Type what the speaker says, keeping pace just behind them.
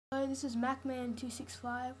this is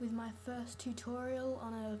MacMan265 with my first tutorial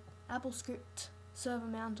on a Applescript server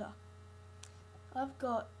mounter. I've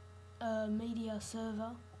got a media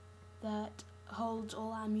server that holds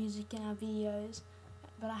all our music and our videos,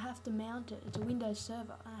 but I have to mount it. It's a Windows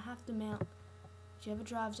server, and I have to mount whichever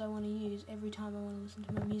drives I want to use every time I want to listen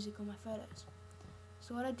to my music or my photos.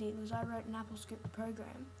 So what I did was I wrote an Applescript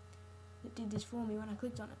program that did this for me when I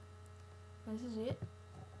clicked on it. And this is it.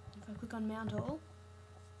 If I click on Mount All,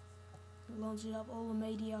 it launches up all the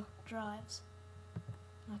media drives.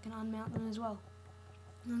 And I can unmount them as well.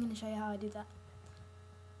 And I'm going to show you how I did that.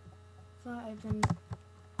 If I open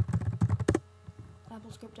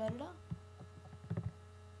Applescript editor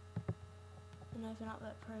and open up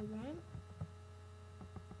that program,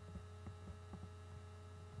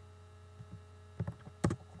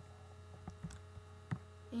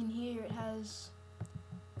 in here it has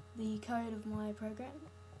the code of my program,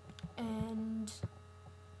 and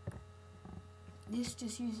this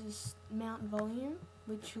just uses mount volume,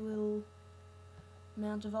 which will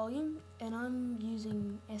mount a volume, and I'm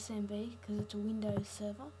using SMB because it's a Windows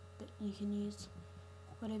server, but you can use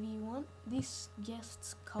whatever you want. This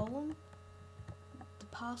guests column, the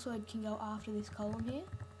password can go after this column here,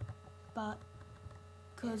 but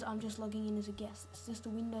because I'm just logging in as a guest, it's just a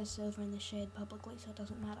Windows server and they're shared publicly, so it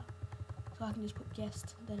doesn't matter. So I can just put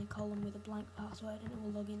guest, then a column with a blank password, and it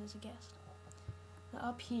will log in as a guest. Now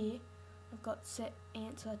up here, I've got set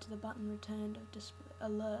answer to the button returned of display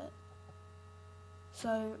alert.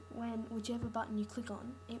 So when whichever button you click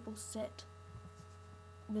on, it will set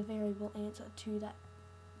the variable answer to that,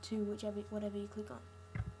 to whatever you click on.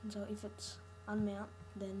 And so if it's unmount,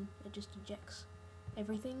 then it just ejects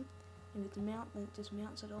everything. If it's a mount, then it just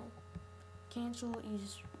mounts it all. Cancel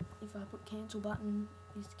is, if I put cancel button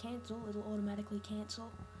is to cancel, it'll automatically cancel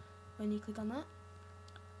when you click on that.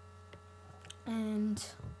 And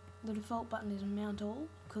the default button is mount all,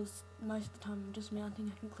 because most of the time I'm just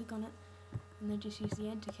mounting, I can click on it and then just use the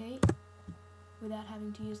enter key without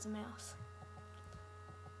having to use the mouse.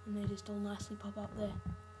 And they just all nicely pop up there.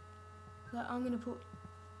 So I'm going to put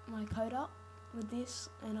my code up with this,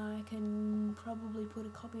 and I can probably put a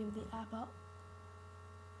copy of the app up.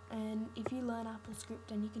 And if you learn Applescript,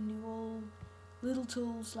 then you can do all little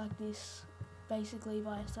tools like this basically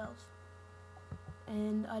by yourself.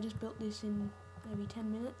 And I just built this in maybe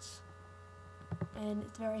 10 minutes, and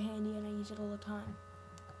it's very handy and I use it all the time.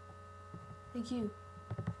 Thank you.